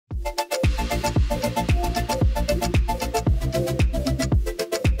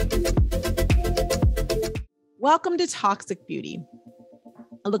Welcome to Toxic Beauty,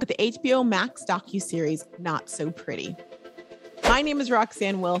 a look at the HBO Max docuseries, Not So Pretty. My name is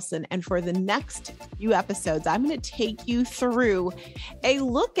Roxanne Wilson, and for the next few episodes, I'm going to take you through a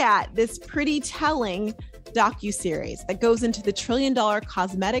look at this pretty telling docuseries that goes into the trillion-dollar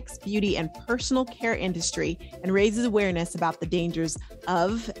cosmetics, beauty, and personal care industry and raises awareness about the dangers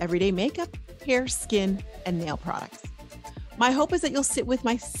of everyday makeup, hair, skin, and nail products. My hope is that you'll sit with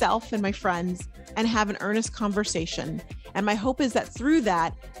myself and my friends and have an earnest conversation. And my hope is that through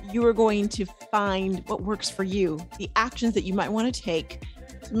that, you are going to find what works for you, the actions that you might want to take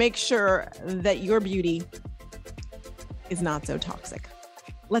to make sure that your beauty is not so toxic.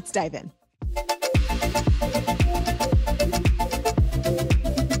 Let's dive in.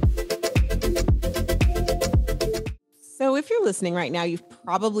 So if you're listening right now, you've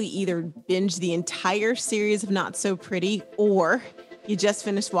probably either binged the entire series of Not So Pretty or you just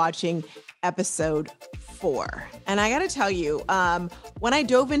finished watching episode 4. And I got to tell you, when I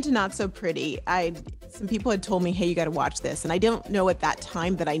dove into Not So Pretty, some people had told me, hey, you got to watch this. And I don't know at that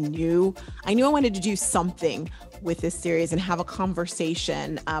time that I knew I wanted to do something with this series and have a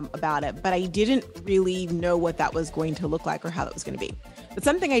conversation about it, but I didn't really know what that was going to look like or how that was going to be. But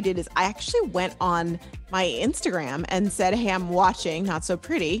something I did is I actually went on my Instagram and said, hey, I'm watching Not So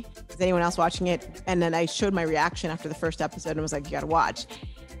Pretty. Is anyone else watching it? And then I showed my reaction after the first episode and was like, you got to watch.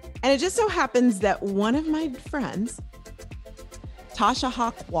 And it just so happens that one of my friends, Tasha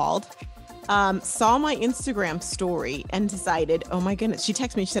Hochwald, saw my Instagram story and decided, oh my goodness, she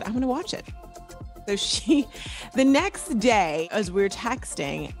texted me, she said, I'm going to watch it. So the next day, as we were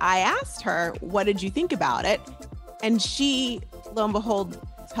texting, I asked her, what did you think about it? And she, lo and behold,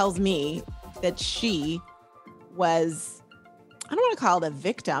 tells me that she was, I don't want to call it a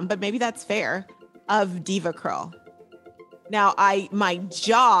victim, but maybe that's fair, of Deva Curl. Now, my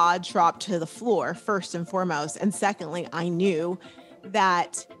jaw dropped to the floor, first and foremost. And secondly, I knew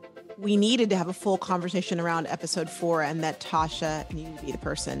that we needed to have a full conversation around episode 4 and that Tasha needed to be the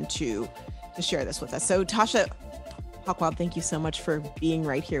person to share this with us. So Tasha Hochwald, thank you so much for being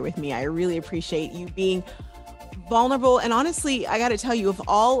right here with me. I really appreciate you being vulnerable. And honestly, I got to tell you, of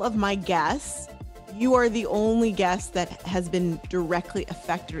all of my guests, you are the only guest that has been directly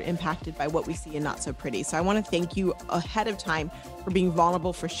affected or impacted by what we see in Not So Pretty. So I want to thank you ahead of time for being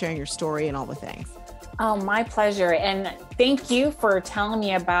vulnerable, for sharing your story and all the things. Oh, my pleasure. And thank you for telling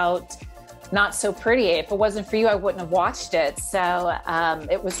me about Not So Pretty. If it wasn't for you, I wouldn't have watched it. So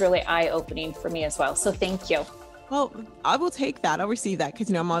it was really eye-opening for me as well. So thank you. Well, I will take that. I'll receive that because,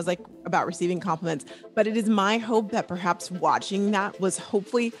 I'm always like about receiving compliments. But it is my hope that perhaps watching that was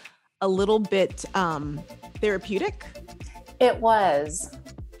hopefully a little bit therapeutic. It was.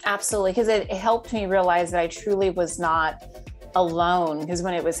 Absolutely. Because it helped me realize that I truly was not alone. Because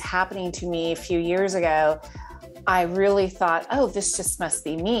when it was happening to me a few years ago, I really thought, oh, this just must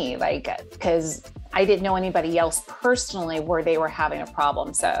be me. Because I didn't know anybody else personally where they were having a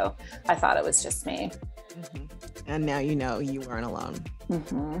problem. So I thought it was just me. Mm-hmm. And now you know you weren't alone.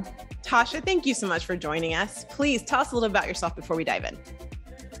 Mm-hmm. Tasha, thank you so much for joining us. Please tell us a little about yourself before we dive in.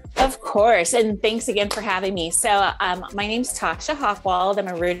 Of course. And thanks again for having me. So my name's Tasha Hochwald. I'm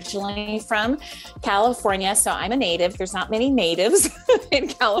originally from California. So I'm a native. There's not many natives in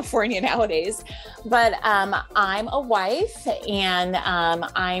California nowadays, but I'm a wife and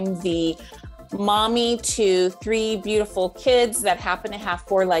I'm the mommy to 3 beautiful kids that happen to have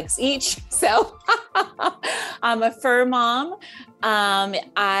 4 legs each. So I'm a fur mom.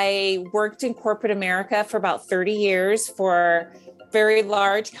 I worked in corporate America for about 30 years for very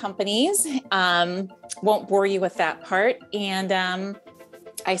large companies. Won't bore you with that part. And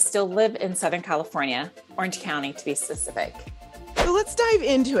I still live in Southern California, Orange County to be specific. So let's dive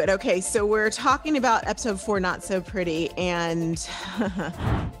into it. Okay, so we're talking about episode 4, Not So Pretty. And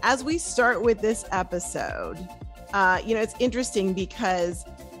as we start with this episode, it's interesting because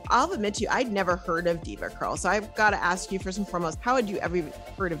I'll admit to you, I'd never heard of Deva Curl. So I've got to ask you first and foremost, how had you ever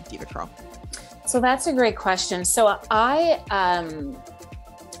heard of Deva Curl? So that's a great question. So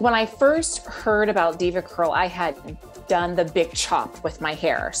when I first heard about Deva Curl, I had done the big chop with my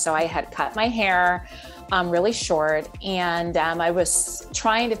hair. So I had cut my hair really short, and I was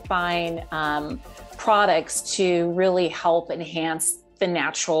trying to find products to really help enhance the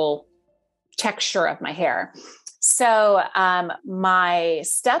natural texture of my hair. So my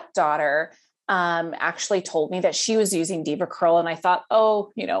stepdaughter actually told me that she was using Deva Curl. And I thought,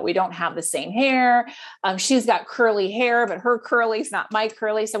 oh, we don't have the same hair. She's got curly hair, but her curly's not my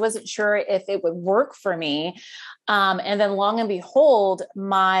curly. So I wasn't sure if it would work for me. And then long and behold,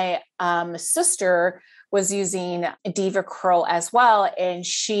 my sister was using Deva Curl as well. And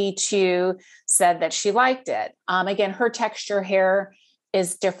she too said that she liked it. Again, her texture hair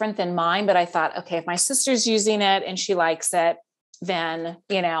is different than mine, but I thought, okay, if my sister's using it and she likes it, then,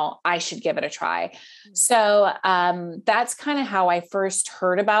 I should give it a try. So that's kind of how I first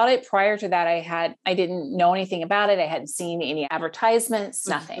heard about it. Prior to that, I didn't know anything about it. I hadn't seen any advertisements,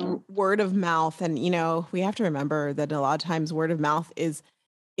 nothing. Word of mouth. And, we have to remember that a lot of times word of mouth is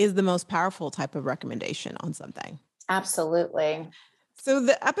the most powerful type of recommendation on something. Absolutely. So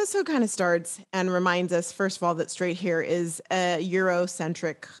the episode kind of starts and reminds us, first of all, that straight hair is a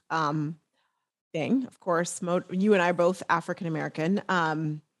Eurocentric thing. Of course, you and I are both African American.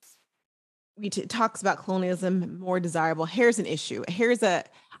 Talks about colonialism, more desirable. Hair is an issue. I don't know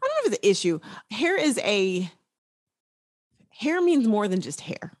if it's an issue. Hair means more than just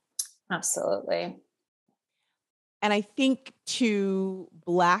hair. Absolutely. And I think to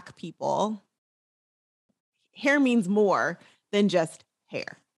Black people, hair means more than just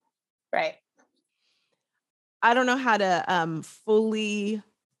hair. Right. I don't know how to fully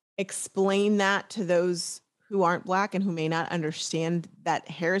explain that to those who aren't Black and who may not understand that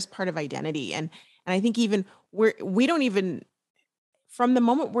hair is part of identity. And I think even we don't even, from the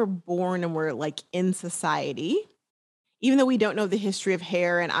moment we're born and we're like in society, even though we don't know the history of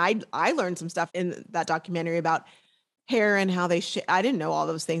hair. And I learned some stuff in that documentary about hair and how they, I didn't know all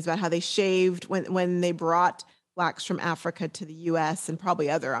those things about how they shaved when they brought Blacks from Africa to the US and probably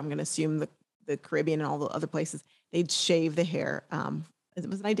I'm going to assume the Caribbean and all the other places, they'd shave the hair. It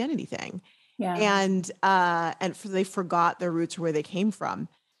was an identity thing. Yeah. And they forgot their roots or where they came from.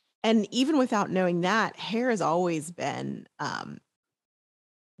 And even without knowing that, hair has always been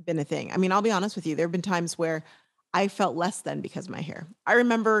a thing. I mean, I'll be honest with you. There have been times where I felt less than because of my hair. I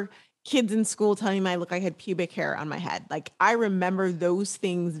remember kids in school telling me I look like I had pubic hair on my head. Like I remember those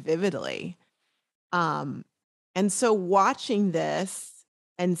things vividly. And so watching this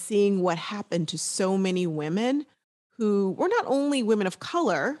and seeing what happened to so many women who were not only women of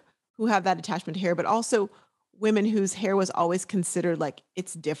color who have that attachment to hair, but also women whose hair was always considered like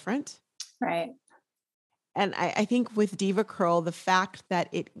it's different. Right. And I think with Deva Curl, the fact that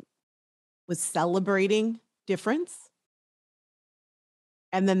it was celebrating difference,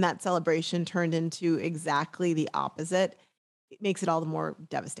 and then that celebration turned into exactly the opposite, it makes it all the more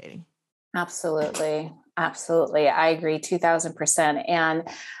devastating. Absolutely. Absolutely. I agree 2000%. And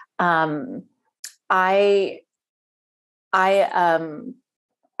I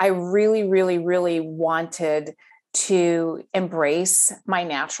really, really, really wanted to embrace my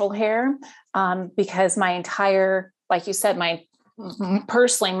natural hair because my entire, like you said, my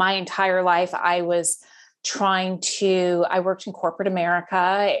entire life, I worked in corporate America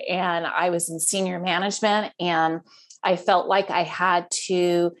and I was in senior management, and I felt like I had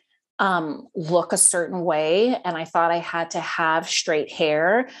to look a certain way. And I thought I had to have straight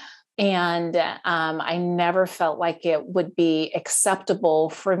hair. And I never felt like it would be acceptable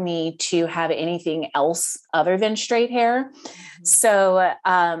for me to have anything else other than straight hair. Mm-hmm. So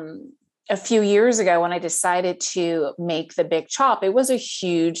a few years ago, when I decided to make the big chop, it was a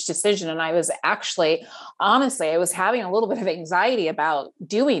huge decision. And I was actually, honestly, I was having a little bit of anxiety about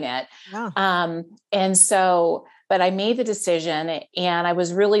doing it. Yeah. But I made the decision, and I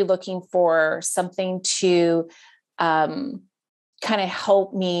was really looking for something to kind of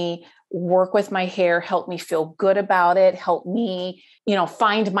help me work with my hair, help me feel good about it, help me,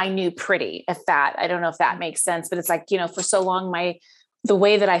 find my new pretty, I don't know if that makes sense, but it's like, for so long, the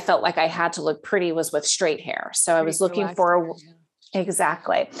way that I felt like I had to look pretty was with straight hair. So I was looking for,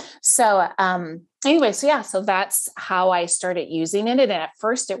 exactly. So, anyway, so that's how I started using it. And at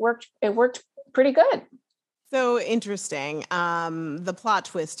first it worked pretty good. So interesting. The plot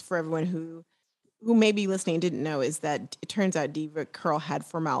twist for everyone who may be listening didn't know is that it turns out Deva Curl had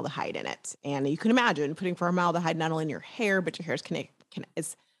formaldehyde in it. And you can imagine putting formaldehyde not only in your hair, but your hair's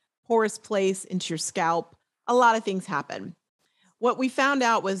it's porous place into your scalp. A lot of things happen. What we found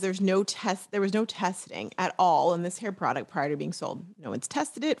out was there was no testing at all in this hair product prior to being sold. No one's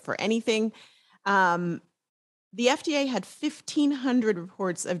tested it for anything. The FDA had 1,500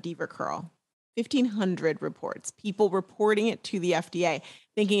 reports of Deva Curl. 1,500 reports, people reporting it to the FDA,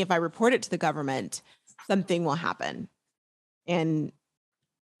 thinking if I report it to the government, something will happen. And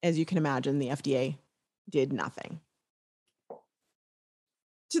as you can imagine, the FDA did nothing.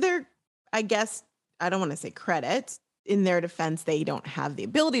 To their, I guess, I don't want to say credit, in their defense, they don't have the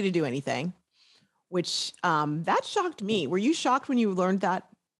ability to do anything, which that shocked me. Were you shocked when you learned that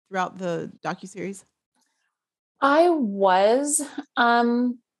throughout the docuseries? I was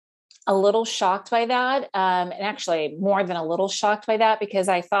a little shocked by that. And actually more than a little shocked by that, because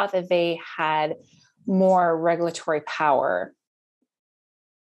I thought that they had more regulatory power.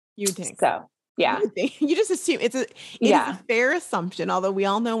 You think. So, yeah. You just assume it is a fair assumption. Although we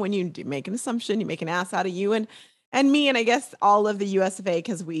all know when you do make an assumption, you make an ass out of you and me, and I guess all of the US of A,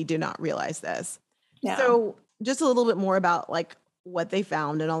 because we do not realize this. Yeah. So just a little bit more about like what they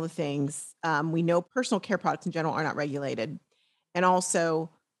found and all the things. We know personal care products in general are not regulated. And also,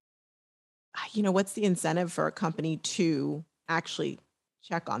 what's the incentive for a company to actually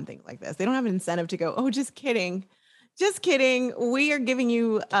check on things like this? They don't have an incentive to go, oh, just kidding. Just kidding. We are giving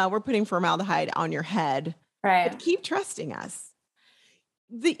you, we're putting formaldehyde on your head. Right. But keep trusting us.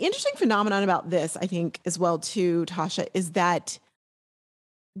 The interesting phenomenon about this, I think, as well, too, Tasha, is that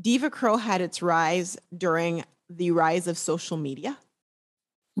Deva Curl had its rise during the rise of social media.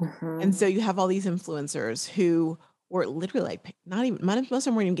 Mm-hmm. And so you have all these influencers who were literally like, most of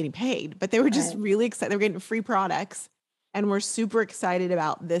them weren't even getting paid, but they were just really excited. They were getting free products and were super excited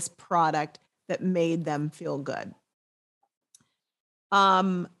about this product that made them feel good.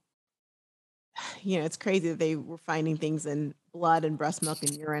 It's crazy that they were finding things in blood and breast milk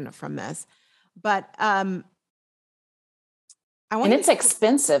and urine from this, but and it's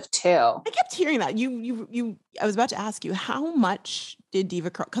expensive too. I kept hearing that. I was about to ask you, how much did Deva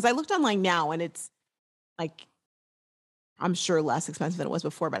Curl? Because I looked online now, and it's like, I'm sure less expensive than it was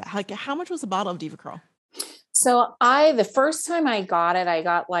before. But like, how much was a bottle of Deva Curl? So the first time I got it, I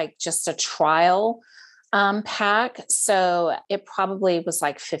got like just a trial pack. So it probably was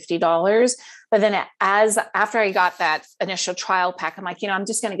like $50. But then after I got that initial trial pack, I'm like, I'm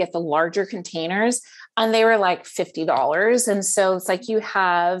just going to get the larger containers, and they were like $50. And so it's like, you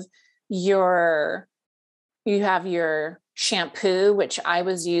have your shampoo, which I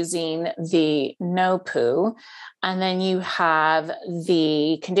was using the No Poo. And then you have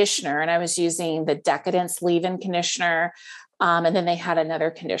the conditioner, and I was using the Decadence leave-in conditioner. And then they had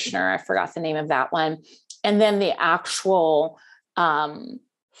another conditioner. I forgot the name of that one. And then the actual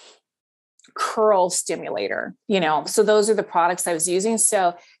curl stimulator, so those are the products I was using.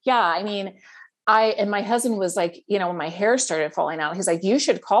 So yeah, I mean, and my husband was like, when my hair started falling out, he's like, you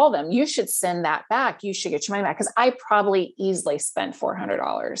should call them. You should send that back. You should get your money back. Cause I probably easily spent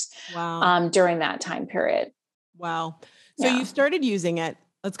 $400 during that time period. Wow. So you started using it.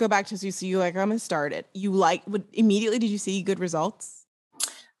 Let's go back to, so you like, I'm going to start it. Immediately, did you see good results?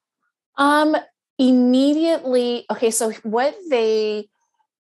 Immediately. Okay. So what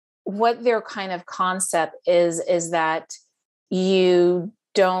their kind of concept is that you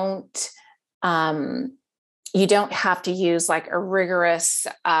don't have to use like a rigorous,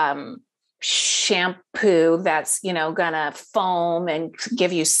 shampoo that's, gonna foam and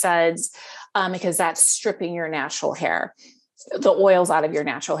give you suds, because that's stripping your natural hair, the oils out of your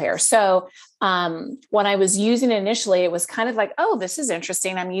natural hair. So, when I was using it initially, it was kind of like, oh, this is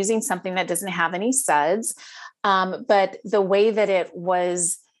interesting. I'm using something that doesn't have any suds. But the way that it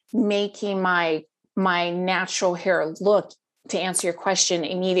was making my natural hair look, to answer your question,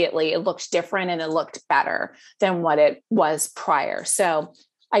 immediately, it looked different and it looked better than what it was prior. So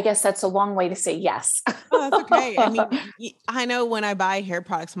I guess that's a long way to say yes. Oh, that's okay. I mean, I know when I buy hair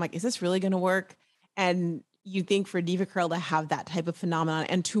products, I'm like, is this really going to work? And you think for Deva Curl to have that type of phenomenon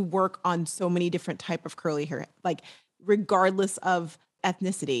and to work on so many different type of curly hair, like regardless of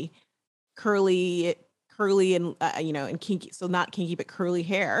ethnicity, curly and, and kinky. So not kinky, but curly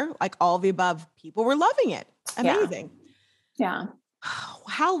hair, like all the above, people were loving it. Amazing. Yeah.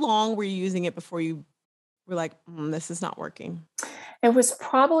 How long were you using it before you were like, this is not working? It was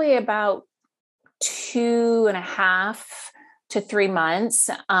probably about 2.5 to 3 months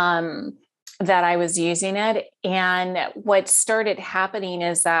that I was using it. And what started happening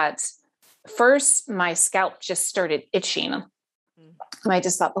is that first my scalp just started itching. And I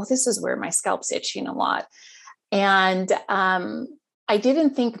just thought, oh, this is where my scalp's itching a lot. And I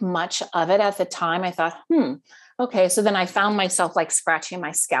didn't think much of it at the time. I thought, okay. So then I found myself like scratching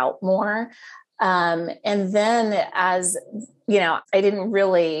my scalp more. And then as, I didn't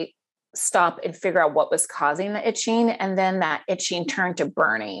really stop and figure out what was causing the itching. And then that itching turned to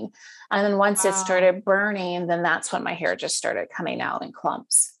burning. And then once it started burning, then that's when my hair just started coming out in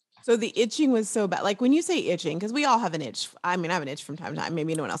clumps. So the itching was so bad. Like when you say itching, because we all have an itch. I mean, I have an itch from time to time.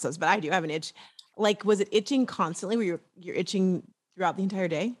 Maybe no one else does, but I do have an itch. Like, was it itching constantly? Were you're itching throughout the entire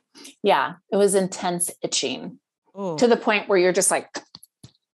day? Yeah, it was intense itching to the point where you're just like,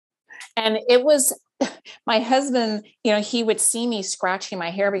 and it was my husband, he would see me scratching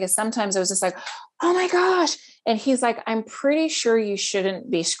my hair because sometimes I was just like, oh my gosh. And he's like, I'm pretty sure you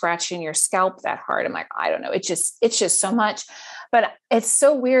shouldn't be scratching your scalp that hard. I'm like, I don't know. It's just so much. But it's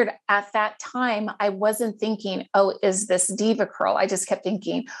so weird. At that time, I wasn't thinking, oh, is this Deva Curl? I just kept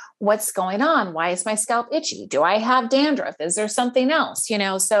thinking, what's going on? Why is my scalp itchy? Do I have dandruff? Is there something else?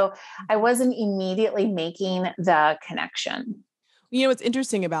 So I wasn't immediately making the connection. What's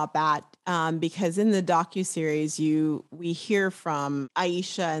interesting about that, because in the docuseries, we hear from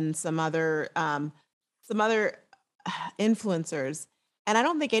Aisha and some other influencers, and I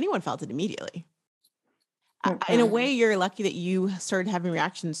don't think anyone felt it immediately. In a way, you're lucky that you started having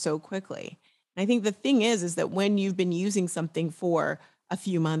reactions so quickly. And I think the thing is that when you've been using something for a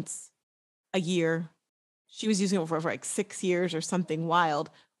few months, a year, she was using it for like 6 years or something wild.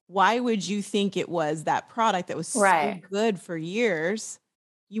 Why would you think it was that product that was so good for years?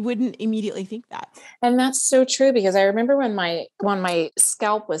 You wouldn't immediately think that. And that's so true, because I remember when my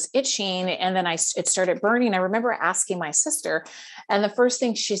scalp was itching and then it started burning, I remember asking my sister, and the first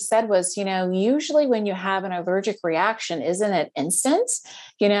thing she said was, usually when you have an allergic reaction, isn't it instant?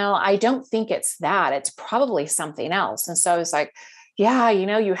 I don't think it's that. It's probably something else. And so I was like, yeah,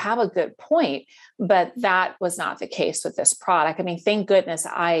 you have a good point, but that was not the case with this product. I mean, thank goodness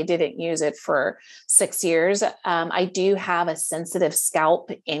I didn't use it for 6 years. I do have a sensitive scalp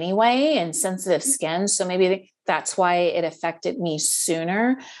anyway and sensitive skin. So maybe that's why it affected me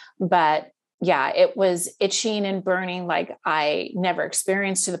sooner. But yeah, it was itching and burning like I never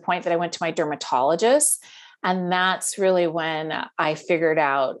experienced, to the point that I went to my dermatologist. And that's really when I figured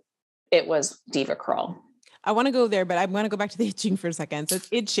out it was Deva Curl. I want to go there, but I want to go back to the itching for a second. So it's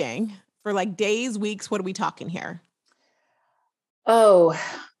itching for like days, weeks. What are we talking here? Oh,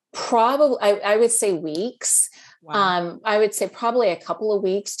 probably, I would say weeks. Wow. I would say probably a couple of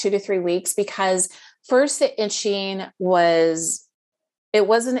weeks, 2 to 3 weeks, because first the itching it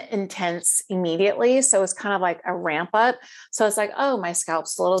wasn't intense immediately. So it's kind of like a ramp up. So it's like, oh, my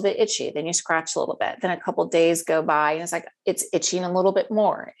scalp's a little bit itchy. Then you scratch a little bit. Then a couple of days go by and it's like, it's itching a little bit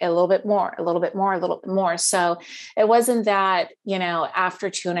more, a little bit more, a little bit more, a little bit more. So it wasn't that, after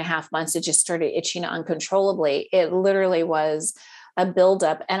 2.5 months, it just started itching uncontrollably. It literally was a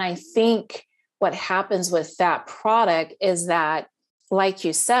buildup. And I think what happens with that product is that, like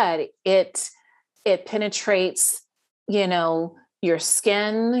you said, it penetrates, your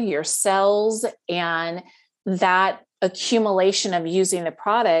skin, your cells, and that accumulation of using the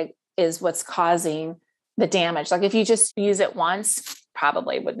product is what's causing the damage. Like if you just use it once,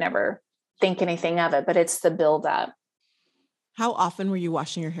 probably would never think anything of it, but it's the buildup. How often were you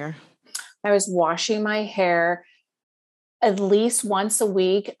washing your hair? I was washing my hair at least once a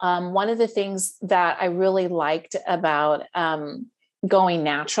week. One of the things that I really liked about going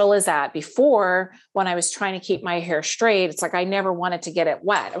natural is that before, when I was trying to keep my hair straight, it's like I never wanted to get it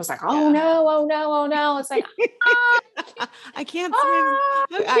wet. I was like, oh no, oh no, oh no. It's like, I can't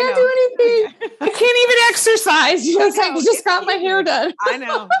do anything. I can't even exercise. I just got my hair done. I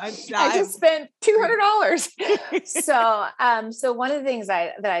know. I just spent $200. So one of the things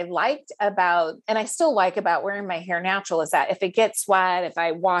that I liked about, and I still like about wearing my hair natural, is that if it gets wet, if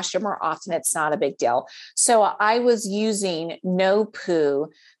I wash it more often, it's not a big deal. So I was using no poo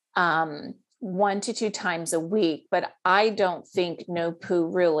 1 to 2 times a week, but I don't think no poo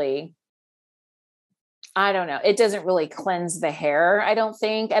really, I don't know, it doesn't really cleanse the hair, I don't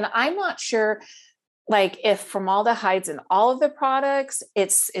think. And I'm not sure, like, if formaldehyde's in all of the products,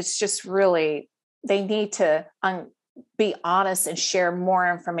 it's just really, they need to be honest and share more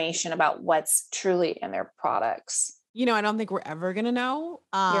information about what's truly in their products. I don't think we're ever going to know.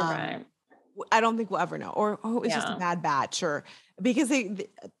 You're right. I don't think we'll ever know, or it's just a bad batch, or because it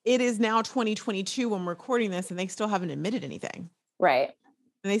is now 2022 when we're recording this, and they still haven't admitted anything. Right.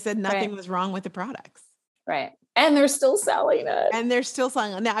 And they said nothing was wrong with the products. Right. And they're still selling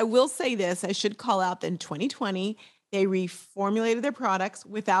it. Now, I will say this, I should call out that in 2020, they reformulated their products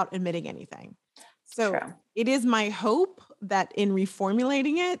without admitting anything. So It is my hope that in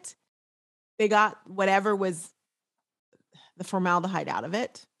reformulating it, they got whatever was the formaldehyde out of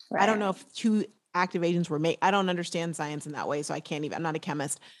it. Right. I don't know if 2 active agents were made. I don't understand science in that way, so I can't even, I'm not a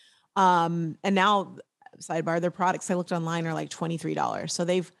chemist. And now, sidebar, their products I looked online are like $23. So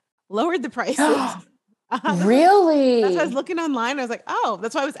they've lowered the prices. Really? That's why I was looking online. I was like, oh,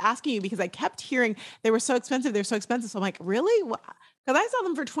 that's why I was asking you, because I kept hearing they were so expensive. They're so expensive. So I'm like, really? Because I saw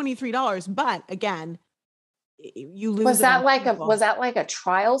them for $23. But again, you lose. Was that like a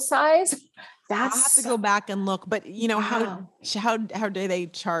trial size? I'll have to go back and look, but how do they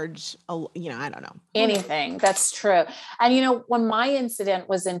charge? I don't know anything. That's true. And when my incident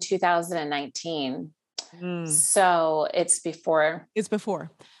was in 2019, so it's before.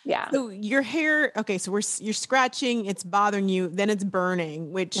 Yeah. So your hair, okay. So you're scratching, it's bothering you, then it's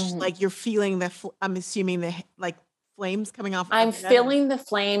burning, which like you're feeling I'm assuming the flames coming off. I'm feeling the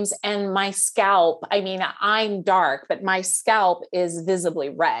flames, and my scalp, I mean, I'm dark, but my scalp is visibly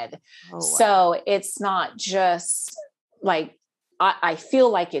red. Oh, wow. So it's not just like, I feel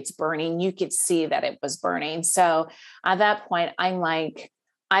like it's burning. You could see that it was burning. So at that point, I'm like,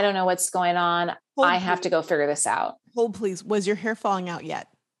 I don't know what's going on. I have to go figure this out. Hold, please. Was your hair falling out yet?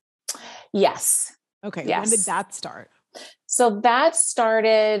 Yes. Okay. Yes. When did that start? So that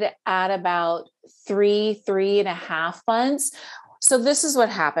started at about 3.5 months. So this is what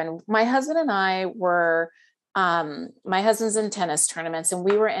happened. My husband and I were, my husband's in tennis tournaments, and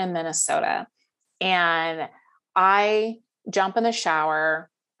we were in Minnesota, and I jump in the shower.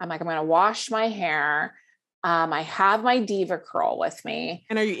 I'm like, I'm going to wash my hair. I have my Deva Curl with me.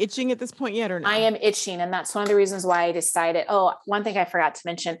 And are you itching at this point yet or no? I am itching. And that's one of the reasons why I decided, one thing I forgot to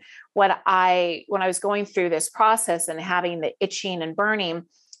mention, when I was going through this process and having the itching and burning,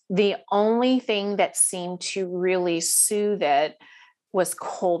 the only thing that seemed to really soothe it was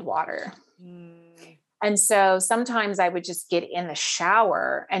cold water. And so sometimes I would just get in the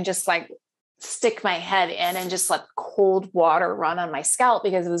shower and just like stick my head in and just let cold water run on my scalp,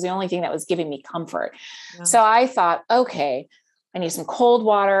 because it was the only thing that was giving me comfort. Yeah. So I thought, okay, I need some cold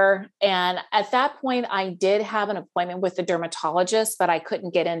water. And at that point, I did have an appointment with the dermatologist, but I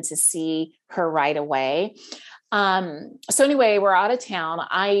couldn't get in to see her right away. So anyway, we're out of town.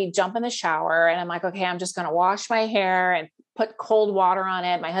 I jump in the shower and I'm like, okay, I'm just going to wash my hair and put cold water on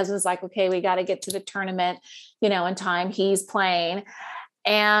it. My husband's like, okay, we got to get to the tournament, in time. He's playing.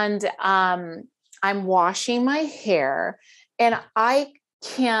 And I'm washing my hair, and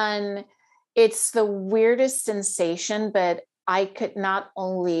it's the weirdest sensation, but I could not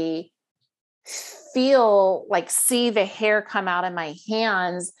only see the hair come out of my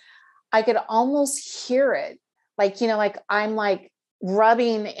hands, I could almost hear it. Like I'm like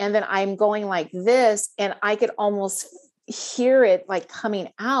rubbing, and then I'm going like this, and I could almost hear it like coming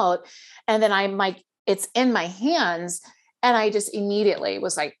out. And then I'm like, it's in my hands. And I just immediately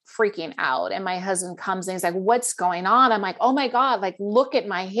was like freaking out. And my husband comes in, he's like, what's going on? I'm like, oh my God, like, look at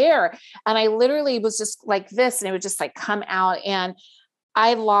my hair. And I literally was just like this, and it would just like come out. And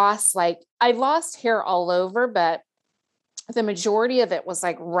I lost hair all over, but the majority of it was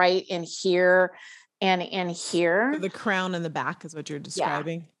like right in here and in here. The crown and the back is what you're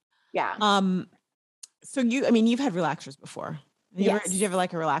describing. Yeah. So you've had relaxers before. Yes. Did you ever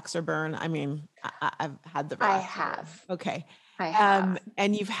like a relaxer burn? I mean, I've had the relaxer. I have. Okay. I have.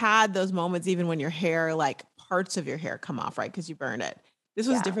 And you've had those moments even when your hair, like parts of your hair come off, right? Because you burned it. This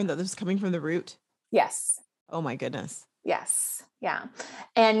was different though. This was coming from the root. Yes. Oh my goodness. Yes. Yeah.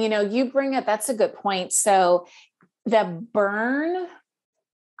 And you bring it, that's a good point. So the burn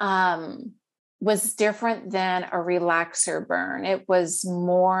was different than a relaxer burn. It was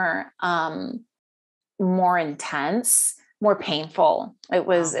more intense, more painful. It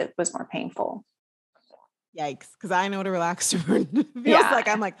was more painful. Yikes. Cause I know what a relaxer burn feels like.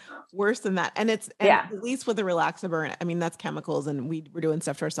 I'm like worse than that. And at least with a relaxer burn, I mean, that's chemicals, and we're doing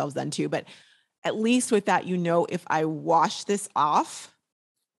stuff to ourselves then too. But at least with that, if I wash this off,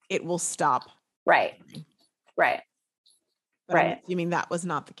 it will stop. Right. Right. But right. I'm assuming that was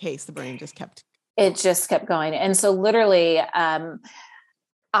not the case. The burning just kept going. And so literally,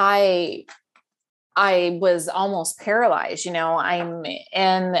 I was almost paralyzed. I'm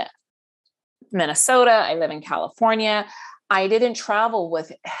in Minnesota. I live in California. I didn't travel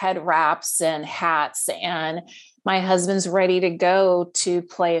with head wraps and hats, and my husband's ready to go to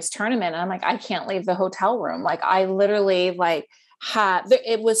play his tournament. And I'm like, I can't leave the hotel room. Like I literally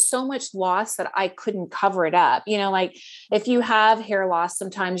it was so much loss that I couldn't cover it up. Like if you have hair loss,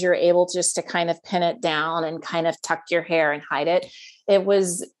 sometimes you're able just to kind of pin it down and kind of tuck your hair and hide it. I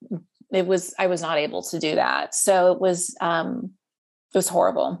was not able to do that. So it was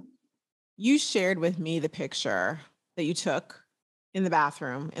horrible. You shared with me the picture that you took in the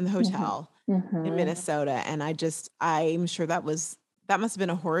bathroom in the hotel in Minnesota. And I'm sure that must have been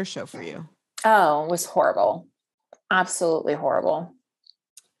a horror show for you. Oh, it was horrible. Absolutely horrible.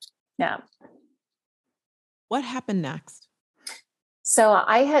 Yeah. What happened next? So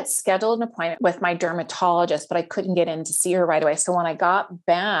I had scheduled an appointment with my dermatologist, but I couldn't get in to see her right away. So when I got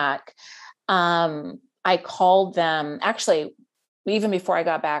back, I called them. Actually, even before I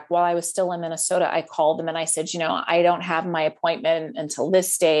got back, while I was still in Minnesota, I called them and I said, I don't have my appointment until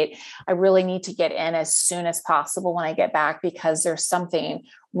this date. I really need to get in as soon as possible when I get back, because there's something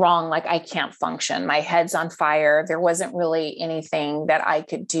wrong. Like I can't function. My head's on fire. There wasn't really anything that I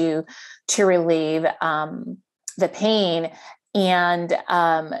could do to relieve the pain. And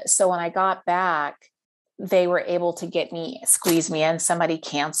so when I got back, they were able to squeeze me in. Somebody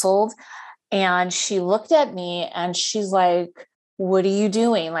canceled. And she looked at me and she's like, what are you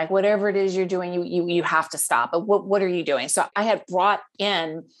doing? Like, whatever it is you're doing, you have to stop. But what are you doing? So I had brought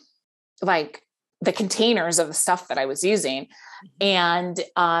in like the containers of the stuff that I was using. And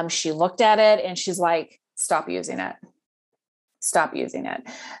she looked at it and she's like, stop using it. Stop using it.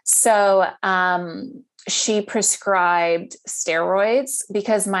 So she prescribed steroids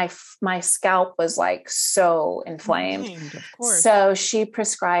because my scalp was like so inflamed. Of course. So she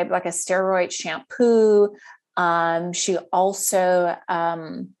prescribed like a steroid shampoo. She also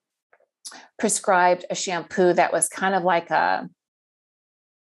prescribed a shampoo that was kind of like a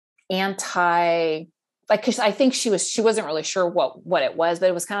cause I think she wasn't really sure what it was, but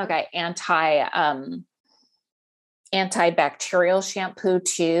it was kind of like an antibacterial shampoo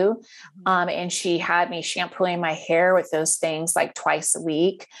too. And she had me shampooing my hair with those things like twice a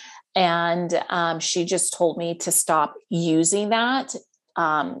week. And she just told me to stop using that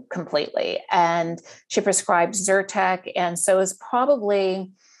completely. And she prescribed Zyrtec. And so it was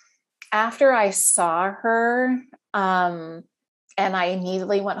probably after I saw her, and I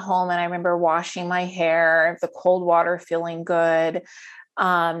immediately went home and I remember washing my hair, the cold water, feeling good,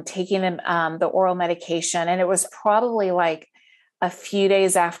 taking the oral medication. And it was probably like a few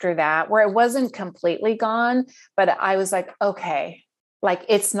days after that where it wasn't completely gone, but I was like, okay, like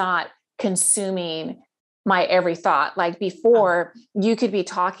it's not consuming my every thought. Like before, you could be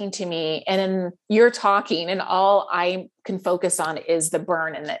talking to me and then you're talking and all I can focus on is the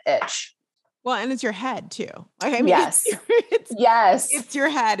burn and the itch. Well, and it's your head too. Like, I mean, yes, it's your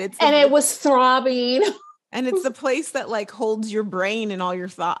head. It was throbbing. And it's the place that like holds your brain and all your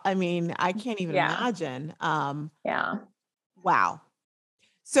thought. I mean, I can't even imagine. Yeah. Wow.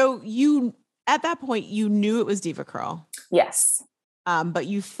 So at that point, you knew it was Deva Curl. Yes. But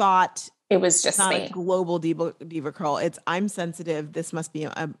you thought it was just not me. A global Deva Curl. I'm sensitive. This must be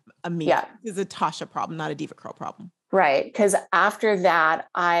a me. Yeah. This is a Tasha problem, not a Deva Curl problem. Right. Because after that,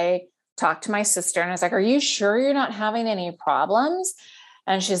 I talked to my sister and I was like, are you sure you're not having any problems?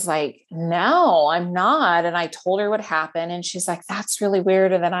 And she's like, no, I'm not. And I told her what happened. And she's like, that's really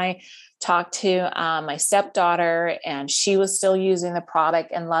weird. And then I talked to my stepdaughter and she was still using the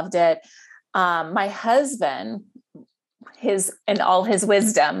product and loved it. My husband, in all his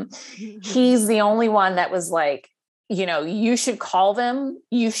wisdom, he's the only one that was like, you should call them.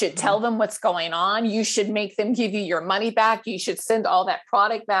 You should tell them what's going on. You should make them give you your money back. You should send all that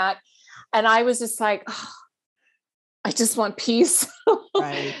product back. And I was just like, oh, I just want peace.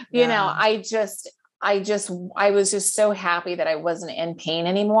 Right. Yeah. I was just so happy that I wasn't in pain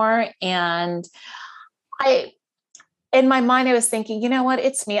anymore. And in my mind, I was thinking, you know what,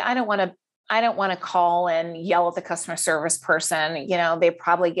 it's me. I don't want to call and yell at the customer service person. They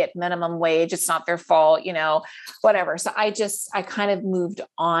probably get minimum wage. It's not their fault, whatever. So I kind of moved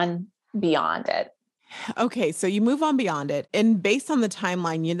on beyond it. Okay. So you move on beyond it. And based on the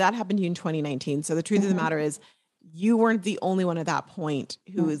timeline, that happened to you in 2019. So the truth of the matter is you weren't the only one at that point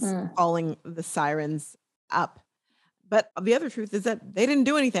who was calling the sirens up. But the other truth is that they didn't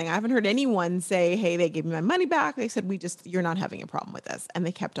do anything. I haven't heard anyone say, hey, they gave me my money back. They said, you're not having a problem with this. And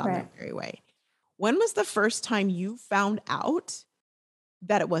they kept on their merry way. When was the first time you found out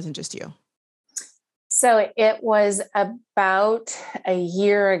that it wasn't just you? So it was about a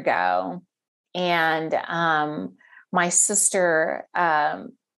year ago. And my sister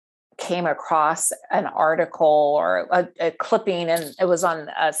came across an article or a clipping, and it was on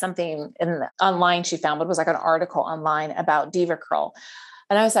something online she found, but it was like an article online about Deva Curl.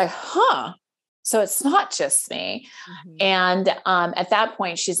 And I was like, so it's not just me. And at that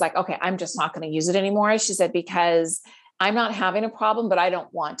point, she's like, okay, I'm just not going to use it anymore. She said, because I'm not having a problem, but I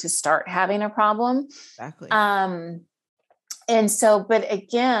don't want to start having a problem. Exactly. And so, but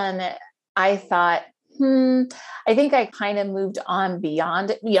again, I thought, I think I kind of moved on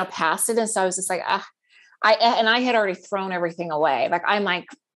beyond it, past it. And so I was just like, I had already thrown everything away. Like, I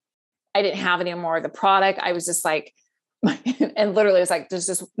didn't have any more of the product. I was just like, and literally it was like, there's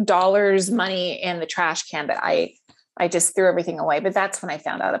just dollars, money in the trash can that I just threw everything away. But that's when I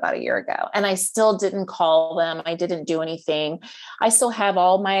found out about a year ago, and I still didn't call them. I didn't do anything. I still have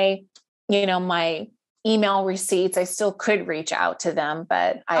all my, my email receipts. I still could reach out to them,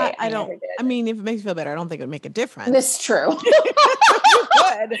 but I don't. Never did. I mean, if it makes you feel better, I don't think it would make a difference. That's true.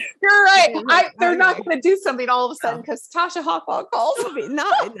 You're right. They're not going to do something all of a sudden because Tasha Hochwald calls.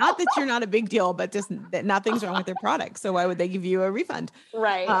 Not that you're not a big deal, but just that nothing's wrong with their product. So why would they give you a refund?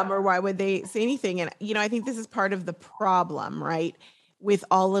 Right. Or why would they say anything? And, I think this is part of the problem, right? With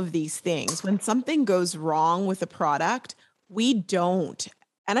all of these things, when something goes wrong with a product, we don't.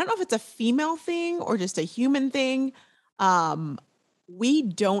 And I don't know if it's a female thing or just a human thing. we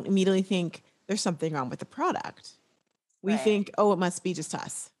don't immediately think there's something wrong with the product. We think, oh, it must be just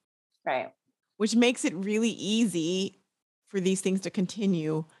us. Right. Which makes it really easy for these things to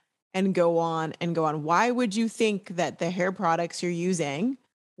continue and go on and go on. Why would you think that the hair products you're using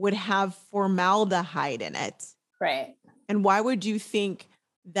would have formaldehyde in it? Right. And why would you think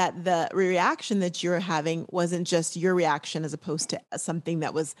that the reaction that you're having wasn't just your reaction as opposed to something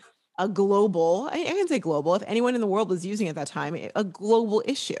that was a global, I can say global, if anyone in the world was using it at that time, a global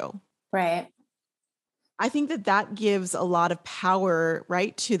issue. Right. I think that that gives a lot of power,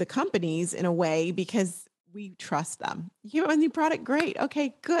 right, to the companies in a way because we trust them. You have a new product, great.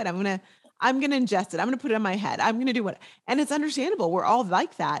 Okay, good. I'm gonna ingest it. I'm gonna put it on my head. I'm gonna do what, and it's understandable. We're all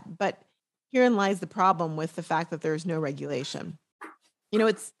like that, but herein lies the problem with the fact that there's no regulation. You know,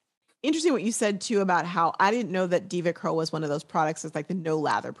 it's interesting what you said too about how I didn't know that Deva Curl was one of those products. It's like the no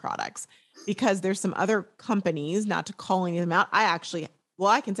lather products because there's some other companies, not to call any of them out. I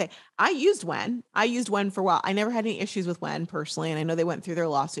can say I used Wen for a while. I never had any issues with Wen personally. And I know they went through their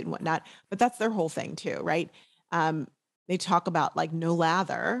lawsuit and whatnot, but that's their whole thing too, right? They talk about like no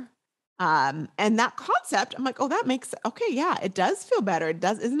lather. And that concept, I'm like, oh, that makes, okay. Yeah, it does feel better.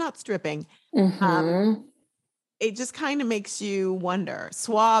 It's not stripping. Mm-hmm. It just kind of makes you wonder.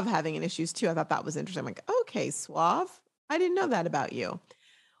 Suave having an issues too. I thought that was interesting. I'm like, okay, Suave. I didn't know that about you.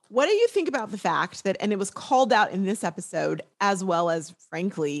 What do you think about the fact that, and it was called out in this episode, as well as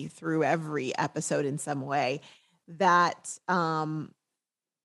frankly, through every episode in some way, that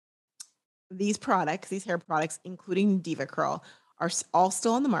these products, these hair products, including Deva Curl, are all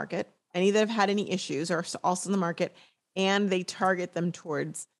still on the market. Any that have had any issues are also in the market, and they target them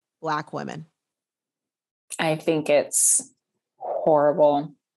towards Black women. I think it's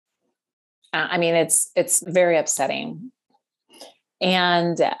horrible. I mean, it's very upsetting,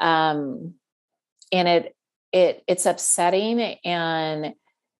 and it's upsetting. And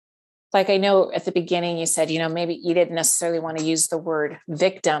like, I know at the beginning you said, maybe you didn't necessarily want to use the word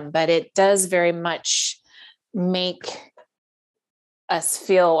victim, but it does very much make us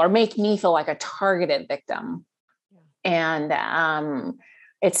feel, or make me feel like a targeted victim. Yeah. And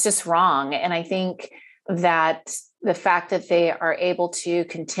it's just wrong. And I think that the fact that they are able to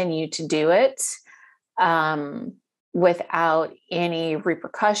continue to do it without any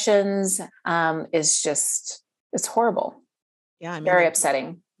repercussions it's horrible. Yeah, I mean, very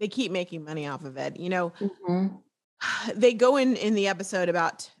upsetting. They keep making money off of it. Mm-hmm. They go in the episode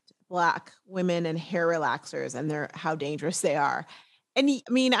about Black women and hair relaxers and how dangerous they are. And I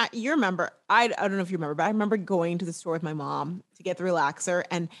mean, you remember, I don't know if you remember, but I remember going to the store with my mom to get the relaxer.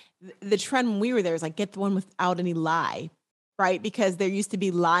 And the trend when we were there is like, get the one without any lye, right? Because there used to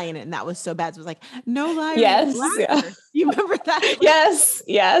be lye in it. And that was so bad. So it was like, no lye. Yes. Yeah. You remember that? Like, yes.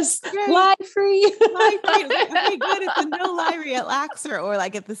 Okay. Lye free. Lye free. Like, okay, good. It's a no lye relaxer. Or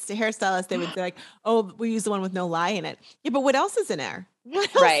like at the hairstylist, they would say like, oh, we use the one with no lye in it. Yeah, but what else is in there?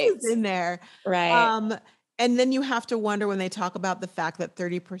 What else is in there? Right. And then you have to wonder when they talk about the fact that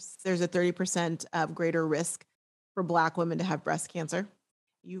there's a 30% of greater risk for Black women to have breast cancer.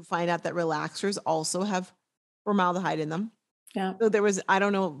 You find out that relaxers also have formaldehyde in them. Yeah. So there was, I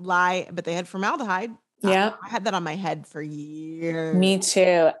don't know, lye, but they had formaldehyde. Yeah. I had that on my head for years. Me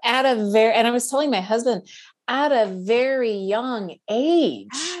too. And I was telling my husband, at a very young age,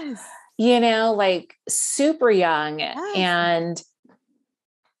 yes. Like super young. Yes. And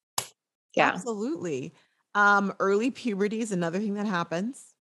yeah. Absolutely. Early puberty is another thing that happens.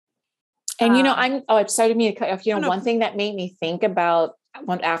 And, I'm sorry to me to cut off, one thing that made me think about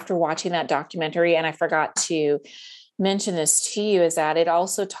after watching that documentary, and I forgot to mention this to you, is that it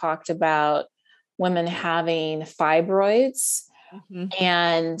also talked about women having fibroids.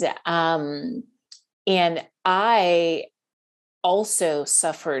 Mm-hmm. And I also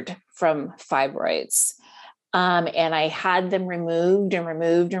suffered from fibroids. And I had them removed.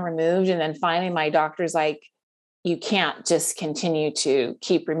 And then finally my doctor's like, you can't just continue to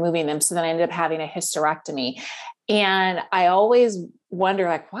keep removing them. So then I ended up having a hysterectomy. And I always wonder,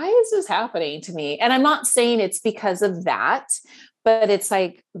 like, why is this happening to me? And I'm not saying it's because of that, but it's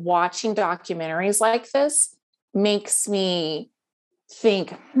like watching documentaries like this makes me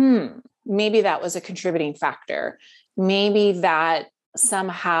think, maybe that was a contributing factor. Maybe that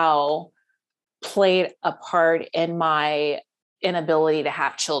somehow played a part in my inability to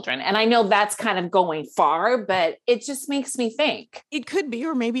have children. And I know that's kind of going far, but it just makes me think. It could be,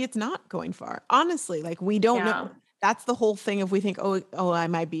 or maybe it's not going far. Honestly, like we don't know. That's the whole thing. If we think, oh, I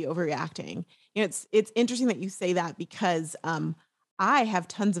might be overreacting. It's interesting that you say that because I have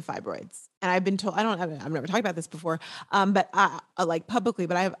tons of fibroids, and I've been told, I've never talked about this before, but like publicly,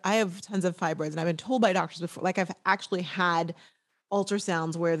 but I have tons of fibroids, and I've been told by doctors before, like I've actually had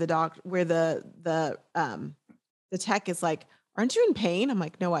ultrasounds where the tech is like, aren't you in pain? I'm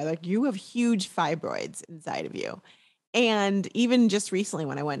like, no, you have huge fibroids inside of you. And even just recently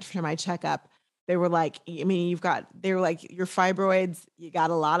when I went for my checkup, they were like, I mean, they were like, your fibroids, you got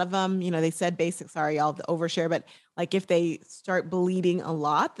a lot of them. You know, they said basic, sorry, I'll overshare, but like if they start bleeding a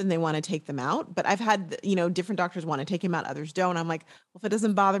lot, then they want to take them out. But I've had, different doctors want to take them out, others don't. I'm like, well, if it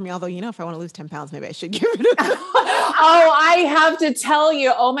doesn't bother me, although, if I want to lose 10 pounds, maybe I should get rid of them. Oh, I have to tell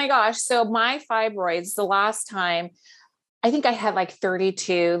you, oh my gosh. So my fibroids, the last time, I think I had like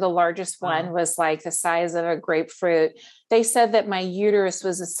 32. The largest one was like the size of a grapefruit. They said that my uterus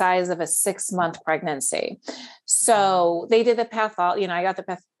was the size of a 6-month pregnancy. So they did the I got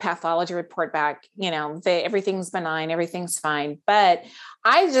the pathology report back, everything's benign, everything's fine. But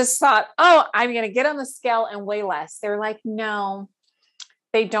I just thought, oh, I'm going to get on the scale and weigh less. They're like, no,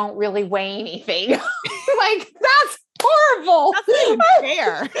 they don't really weigh anything. Like, that's horrible. That's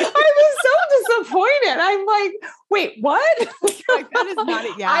fair. I was so disappointed. I'm like, wait, what? Like, that is not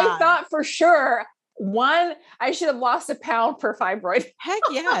it. Yeah. I thought for sure I should have lost a pound per fibroid. Heck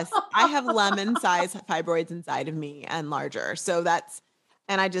yes. I have lemon size fibroids inside of me and larger. So Scott's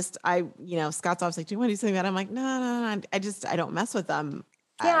always like, do you want to do something about it? I'm like, no. I don't mess with them.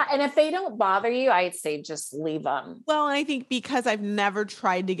 Yeah. And if they don't bother you, I'd say just leave them. Well, and I think because I've never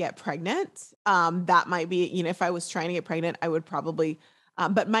tried to get pregnant, that might be, if I was trying to get pregnant, I would probably,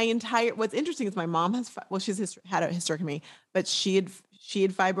 but what's interesting is my mom she's had a hysterectomy, but she had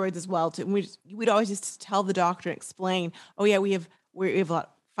fibroids as well too. And we'd always just tell the doctor and explain, oh yeah, we have a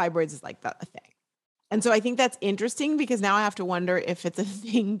lot, fibroids is like that a thing. And so I think that's interesting because now I have to wonder if it's a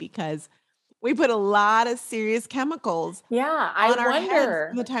thing because we put a lot of serious chemicals. Yeah, I wonder.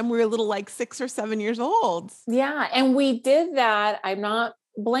 From the time we were little, like 6 or 7 years old. Yeah, and we did that. I'm not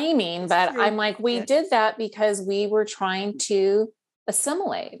blaming, but I'm like, we did that because we were trying to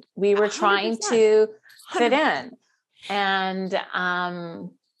assimilate. We were 100%. Trying to fit 100%. In.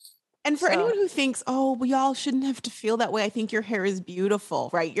 And for anyone who thinks, oh, we all shouldn't have to feel that way. I think your hair is beautiful,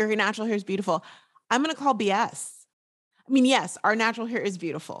 right? Your natural hair is beautiful. I'm going to call BS. I mean, yes, our natural hair is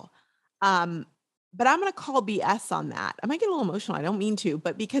beautiful. But I'm going to call BS on that. I might get a little emotional. I don't mean to,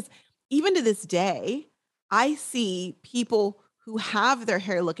 but because even to this day, I see people who have their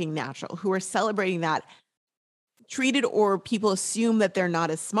hair looking natural, who are celebrating that, treated, or people assume that they're not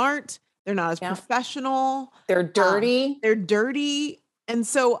as smart. They're not as professional. They're dirty. They're dirty. And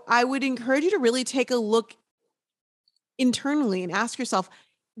so I would encourage you to really take a look internally and ask yourself,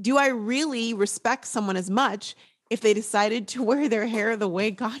 do I really respect someone as much if they decided to wear their hair the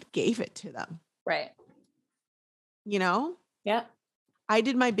way God gave it to them? Right. Yeah. I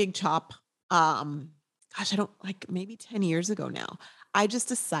did my big chop. Maybe 10 years ago now. I just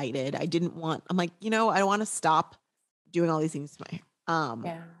decided I'm like, I don't want to stop doing all these things to my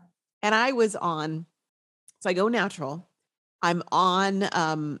hair. And I was on, so I go natural. I'm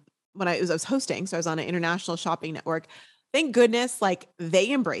on, when I was hosting, so I was on an international shopping network. Thank goodness, like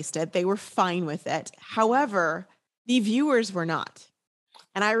they embraced it. They were fine with it. However, the viewers were not.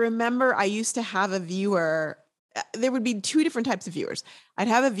 And I remember I used to have a viewer, there would be 2 different types of viewers. I'd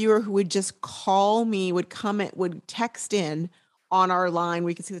have a viewer who would just call me, would comment, would text in on our line.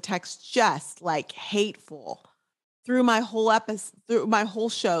 We could see the text just like hateful through my whole episode, through my whole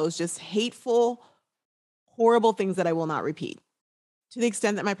shows, just hateful, horrible things that I will not repeat. To the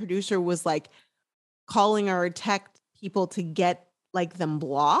extent that my producer was like calling our tech people to get like them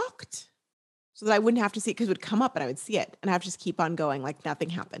blocked so that I wouldn't have to see it because it would come up and I would see it and I have to just keep on going like nothing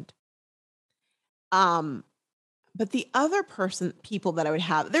happened. But the other people that I would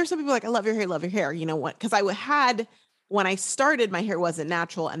have, there's some people like, I love your hair. You know what? Because when I started, my hair wasn't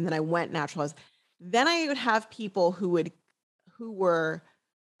natural and then I went natural. Then I would have people who would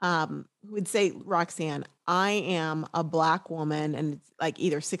say, Roxanne, I am a Black woman and it's like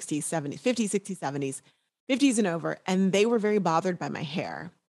either 60s, 70s, 50s, 60s, 70s, 50s and over. And they were very bothered by my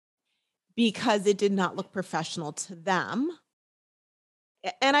hair because it did not look professional to them.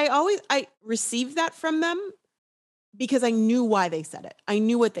 And I received that from them because I knew why they said it. I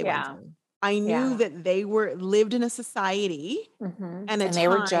knew what they went through. I knew that they lived in a society and they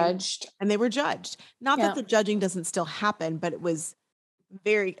were judged. And they were judged. Not that the judging doesn't still happen, but it was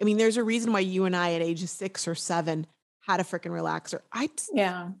there's a reason why you and I at age 6 or 7 had a freaking relaxer. I just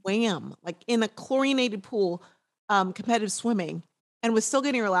swam like in a chlorinated pool, competitive swimming, and was still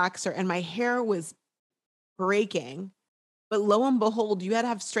getting a relaxer and my hair was breaking. But lo and behold, you had to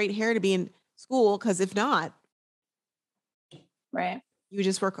have straight hair to be in school because if not, right, you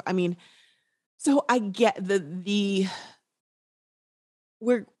just work. So I get I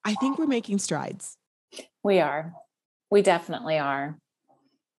think we're making strides. We are. We definitely are.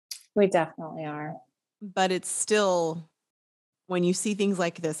 We definitely are. But it's still, when you see things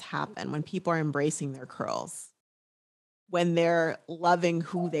like this happen, when people are embracing their curls, when they're loving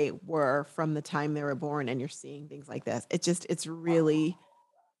who they were from the time they were born, and you're seeing things like this, it's really,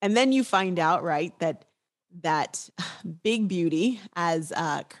 and then you find out, right, that Big Beauty, as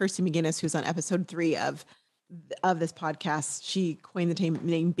Kirsty McGinnis, who's on episode 3 of this podcast, she coined the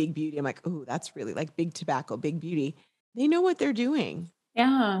name Big Beauty. I'm like, oh, that's really like Big Tobacco, Big Beauty. They know what they're doing.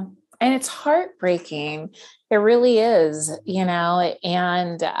 Yeah. And it's heartbreaking. It really is,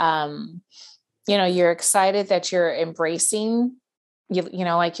 and, you're excited that you're embracing,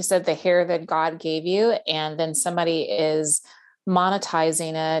 like you said, the hair that God gave you, and then somebody is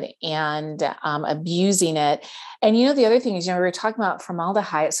monetizing it and abusing it. And, the other thing is, we were talking about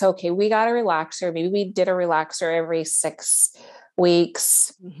formaldehyde. So, okay, we got a relaxer. Maybe we did a relaxer every 6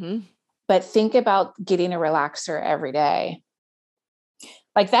 weeks, but think about getting a relaxer every day.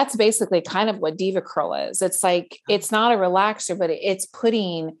 Like, that's basically kind of what Deva Curl is. It's like, it's not a relaxer, but it's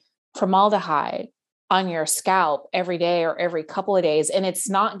putting formaldehyde on your scalp every day or every couple of days. And it's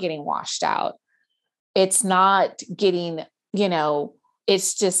not getting washed out. It's not getting,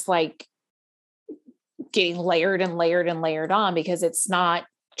 it's just like getting layered and layered and layered on, because it's not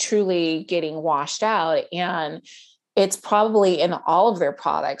truly getting washed out. And it's probably in all of their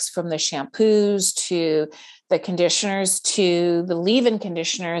products, from the shampoos to the conditioners to the leave-in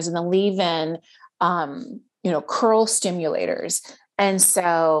conditioners and the leave-in, curl stimulators. And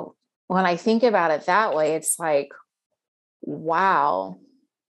so when I think about it that way, it's like, wow.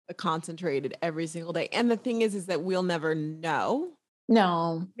 Concentrated every single day. And the thing is that we'll never know.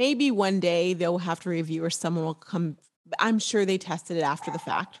 No. Maybe one day they'll have to review, or someone will come. I'm sure they tested it after the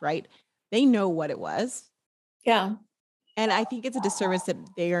fact, right? They know what it was. Yeah. And I think it's a disservice that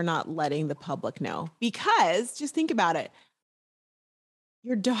they are not letting the public know, because just think about it.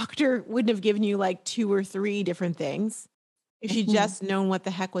 Your doctor wouldn't have given you like 2 or 3 different things if you just known what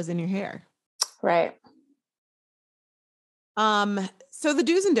the heck was in your hair. Right. So the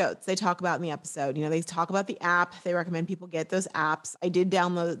do's and don'ts they talk about in the episode, they talk about the app. They recommend people get those apps. I did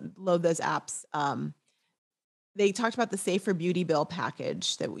download those apps. They talked about the Safer Beauty Bill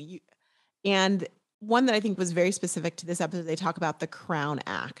package and one that I think was very specific to this episode. They talk about the Crown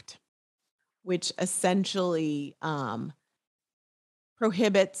Act, which essentially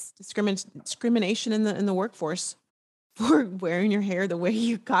prohibits discrimination in the workforce for wearing your hair the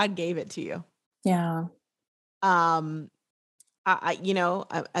way God gave it to you. Yeah. As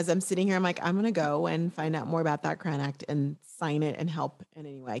I'm sitting here, I'm like, I'm going to go and find out more about that Crown Act and sign it and help in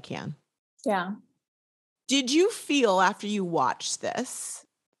any way I can. Yeah. Did you feel after you watched this?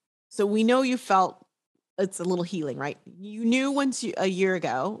 So we know you felt it's a little healing, right? You knew a year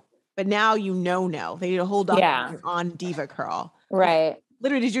ago, but now no. They did a whole documentary on Deva Curl. Right.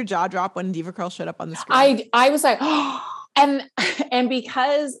 Literally, did your jaw drop when Deva Curl showed up on the screen? I was like, oh, and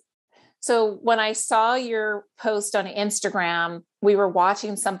because, so when I saw your post on Instagram, we were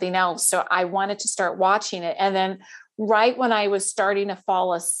watching something else. So I wanted to start watching it. And then right when I was starting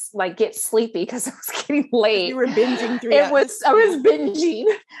to get sleepy, because it was getting late. You were binging through I was binging.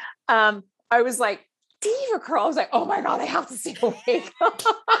 I was like, Deva Curl. I was like, oh my God, I have to stay awake.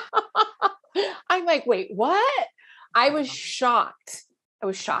 I'm like, wait, what? I was shocked.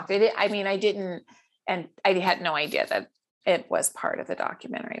 I didn't, and I had no idea that it was part of the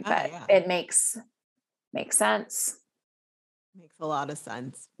documentary, but it makes sense. Makes a lot of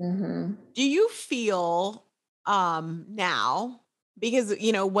sense. Mm-hmm. Do you feel now, because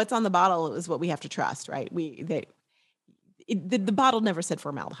what's on the bottle is what we have to trust, right? The bottle never said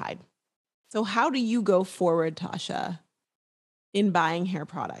formaldehyde. So how do you go forward, Tasha, in buying hair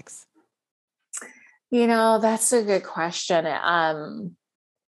products? That's a good question.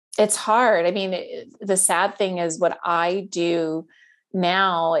 It's hard. I mean, the sad thing is, what I do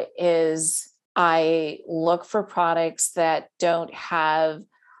now is I look for products that don't have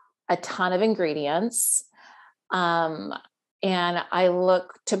a ton of ingredients. And I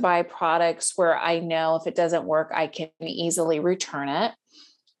look to buy products where I know if it doesn't work, I can easily return it.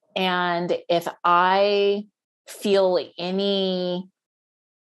 And if I feel any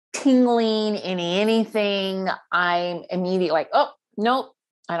tingling, anything, I'm immediately like, oh, nope.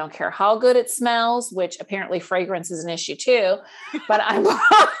 I don't care how good it smells, which apparently fragrance is an issue too, but I'm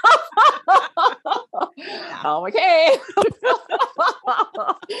okay.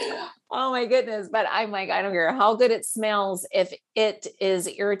 Oh my goodness. But I'm like, I don't care how good it smells. If it is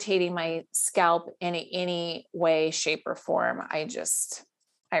irritating my scalp in any way, shape, or form, I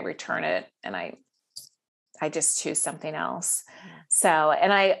return it and I just choose something else. So,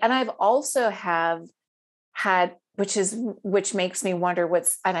 and I've also had which makes me wonder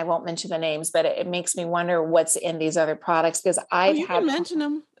and I won't mention the names, but it makes me wonder what's in these other products, because you can mention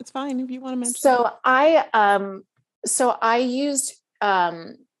them. It's fine if you want to mention them. So I used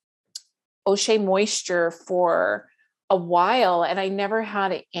O'Shea Moisture for a while, and I never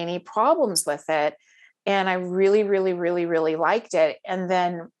had any problems with it. And I really, really, really, really liked it. And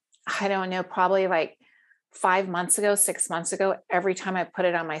then I don't know, probably like 6 months ago, every time I put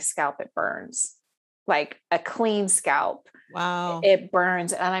it on my scalp, it burns. Like a clean scalp. Wow. It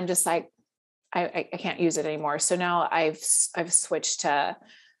burns. And I'm just like, I can't use it anymore. So now I've switched to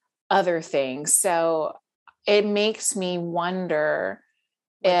other things. So it makes me wonder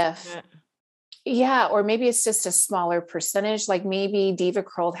or maybe it's just a smaller percentage. Like maybe Deva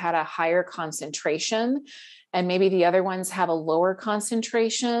Curl had a higher concentration and maybe the other ones have a lower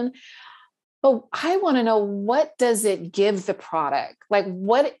concentration. But I want to know, what does it give the product? Like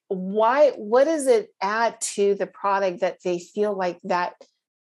what does it add to the product that they feel like that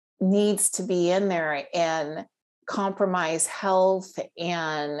needs to be in there and compromise health?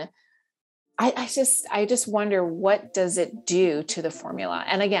 And I just wonder, what does it do to the formula?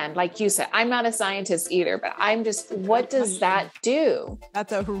 And again, like you said, I'm not a scientist either, but what does that do?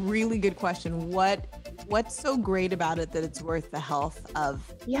 That's a really good question. What's so great about it that it's worth the health of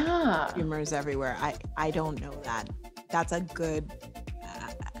consumers everywhere? I don't know that. That's a good,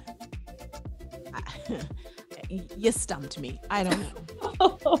 you stumped me. I don't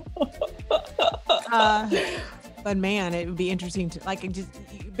know. But man, it would be interesting to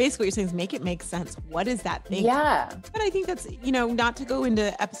basically what you're saying is make it make sense. What is that thing? Yeah. But I think that's, not to go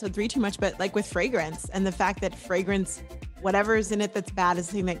into episode 3 too much, but like with fragrance and the fact that fragrance, whatever is in it that's bad is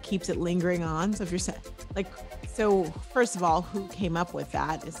the thing that keeps it lingering on. So if you're so first of all, who came up with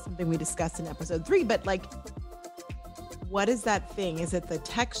that is something we discussed in episode 3, but like, what is that thing? Is it the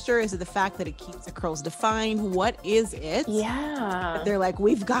texture? Is it the fact that it keeps the curls defined? What is it? Yeah. But they're like,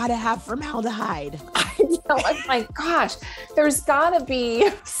 we've got to have formaldehyde. I know. Oh my gosh, there's got to be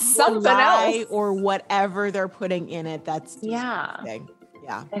something else or whatever they're putting in it. That's disgusting.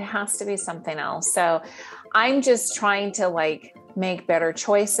 Yeah. It has to be something else. So I'm just trying to make better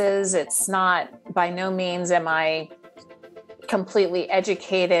choices. It's not, by no means am I completely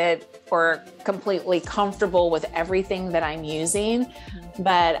educated or completely comfortable with everything that I'm using,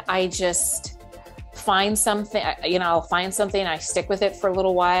 but I just find something, I'll find something, I stick with it for a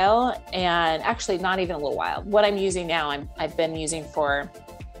little while, and actually not even a little while. What I'm using now, I've been using for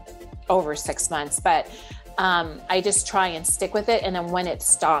over 6 months, but I just try and stick with it. And then when it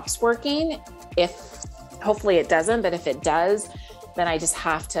stops working, hopefully it doesn't, but if it does, then I just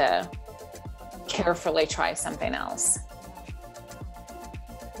have to carefully try something else.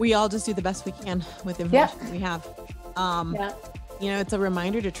 We all just do the best we can with the information we have. It's a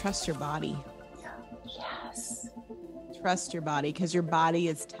reminder to trust your body. Yes. Trust your body, because your body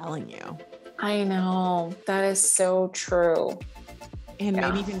is telling you. I know. That is so true. And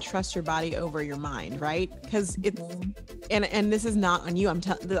maybe you can trust your body over your mind, right? Because it's, and this is not on you. I'm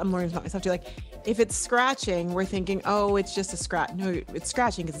learning about myself too. Like, if it's scratching, we're thinking, oh, it's just a scratch. No, it's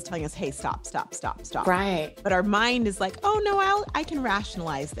scratching because it's telling us, hey, stop. Right. But our mind is like, oh no, I can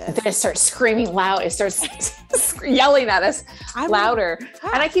rationalize this. Then it starts screaming loud. It starts yelling at us louder.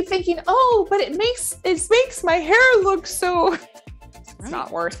 And I keep thinking, oh, but it makes my hair look so. It's not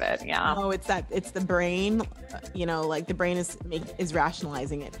worth it. Yeah. Oh, it's the brain, like the brain is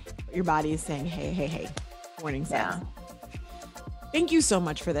rationalizing it. Your body is saying, hey, warning signs. Yeah. Thank you so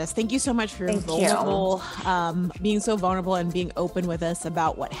much for this. Thank you so much for being so vulnerable and being open with us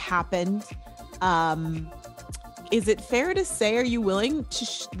about what happened. Is it fair to say, are you willing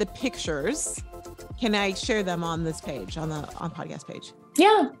to the pictures? Can I share them on this page, on podcast page?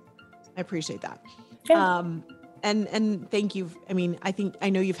 Yeah. I appreciate that. Yeah. And thank you. I mean, I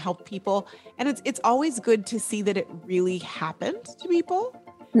know you've helped people, and it's always good to see that it really happened to people.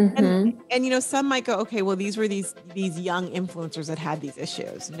 Mm-hmm. And some might go, okay, well, these were these young influencers that had these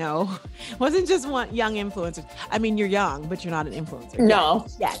issues. No, it wasn't just one young influencers. I mean, you're young, but you're not an influencer. No,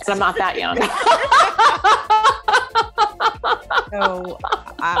 yes, I'm not that young. So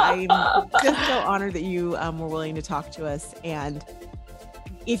I'm just so honored that you were willing to talk to us. And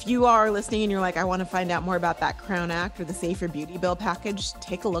if you are listening and you're like, I want to find out more about that Crown Act or the Safer Beauty Bill package,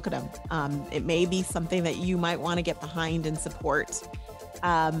 take a look at them. It may be something that you might want to get behind and support.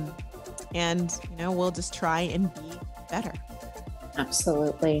 And we'll just try and be better.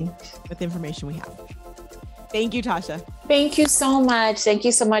 Absolutely. With the information we have. Thank you, Tasha. Thank you so much. Thank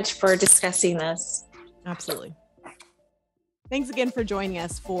you so much for discussing this. Absolutely. Thanks again for joining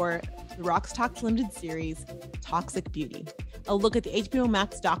us for the RoxTalks limited series, Toxic Beauty, a look at the HBO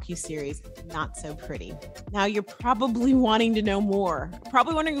Max docuseries, Not So Pretty. Now you're probably wanting to know more,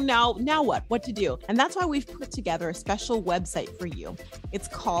 probably wondering now what to do. And that's why we've put together a special website for you. It's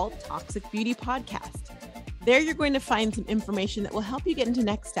called Toxic Beauty Podcast. There you're going to find some information that will help you get into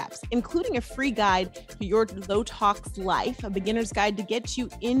next steps, including a free guide to your low tox life, a beginner's guide to get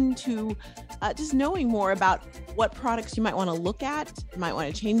you into just knowing more about what products you might want to look at, you might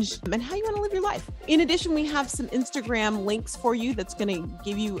want to change, and how you want to live your life. In addition, we have some Instagram links for you that's going to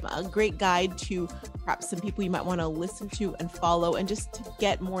give you a great guide to perhaps some people you might want to listen to and follow, and just to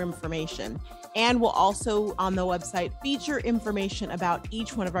get more information. And we'll also, on the website, feature information about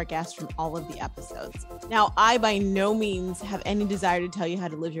each one of our guests from all of the episodes. Now, I by no means have any desire to tell you how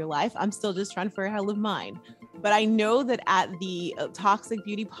to live your life. I'm still just trying to figure out how to live mine. But I know that at the Toxic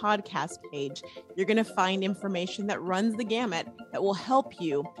Beauty Podcast page, you're going to find information that runs the gamut that will help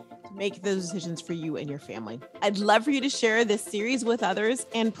you to make those decisions for you and your family. I'd love for you to share this series with others,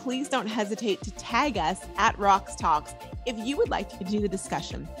 and please don't hesitate to tag us at RoxTalks if you would like to continue the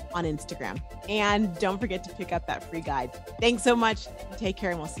discussion on Instagram. And don't forget to pick up that free guide. Thanks so much. Take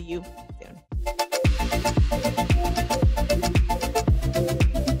care, and we'll see you soon.